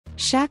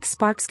Shaq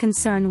sparks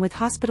concern with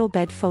hospital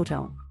bed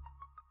photo.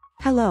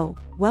 Hello,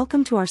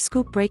 welcome to our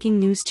Scoop Breaking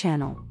News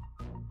channel.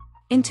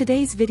 In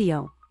today's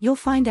video, you'll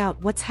find out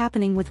what's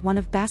happening with one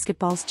of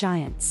basketball's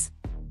giants.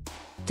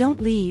 Don't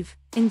leave,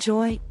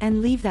 enjoy,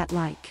 and leave that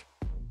like.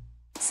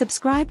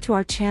 Subscribe to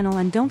our channel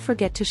and don't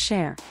forget to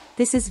share,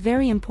 this is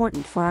very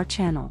important for our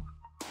channel.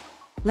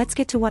 Let's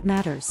get to what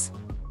matters.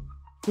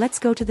 Let's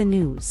go to the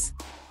news.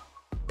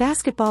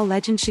 Basketball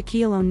legend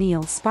Shaquille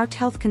O'Neal sparked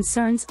health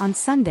concerns on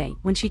Sunday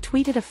when she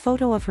tweeted a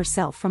photo of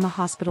herself from a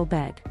hospital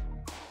bed.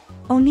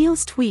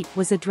 O'Neal's tweet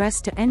was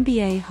addressed to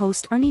NBA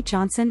host Ernie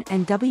Johnson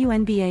and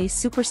WNBA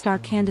superstar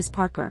Candace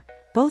Parker,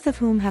 both of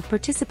whom have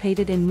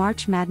participated in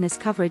March Madness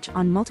coverage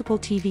on multiple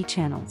TV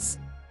channels.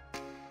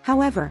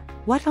 However,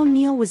 what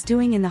O'Neal was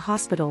doing in the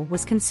hospital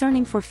was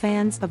concerning for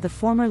fans of the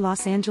former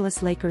Los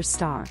Angeles Lakers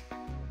star.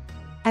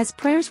 As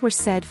prayers were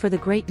said for the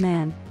great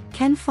man,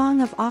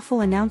 Fang of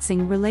Awful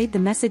Announcing relayed the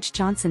message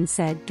Johnson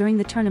said during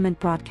the tournament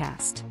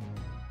broadcast.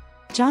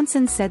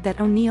 Johnson said that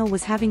O'Neal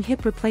was having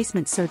hip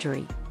replacement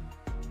surgery.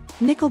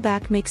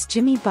 NICKELBACK makes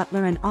Jimmy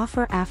Butler an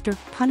offer after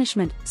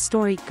punishment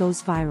story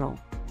goes viral.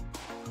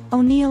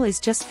 O'Neal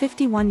is just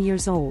 51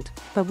 years old,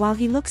 but while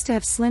he looks to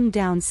have slimmed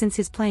down since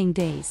his playing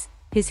days,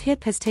 his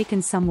hip has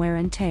taken some wear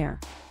and tear.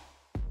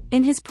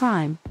 In his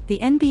prime, the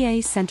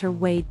NBA center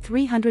weighed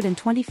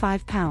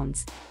 325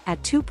 pounds,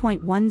 at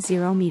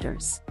 2.10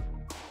 meters.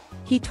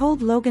 He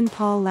told Logan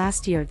Paul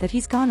last year that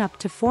he's gone up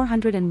to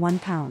 401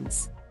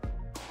 pounds.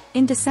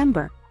 In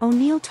December,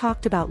 O'Neal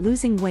talked about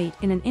losing weight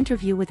in an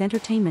interview with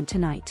Entertainment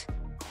Tonight.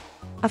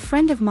 "A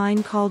friend of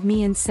mine called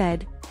me and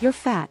said, 'You're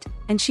fat,'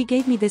 and she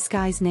gave me this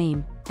guy's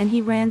name, and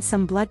he ran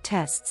some blood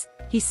tests,"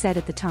 he said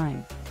at the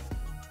time.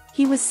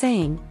 He was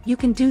saying, "You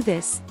can do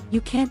this,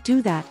 you can't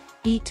do that,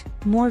 eat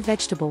more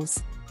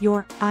vegetables,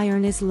 your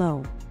iron is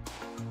low."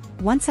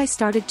 Once I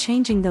started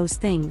changing those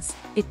things,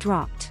 it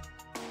dropped.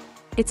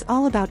 It's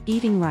all about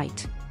eating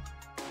right.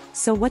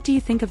 So what do you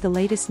think of the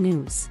latest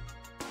news?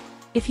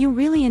 If you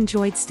really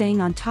enjoyed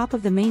staying on top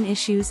of the main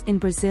issues in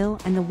Brazil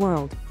and the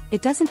world,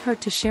 it doesn't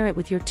hurt to share it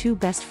with your two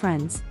best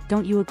friends,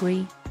 don't you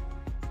agree?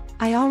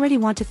 I already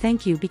want to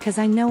thank you because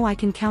I know I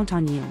can count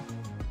on you.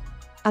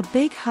 A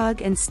big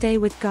hug and stay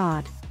with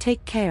God,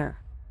 take care.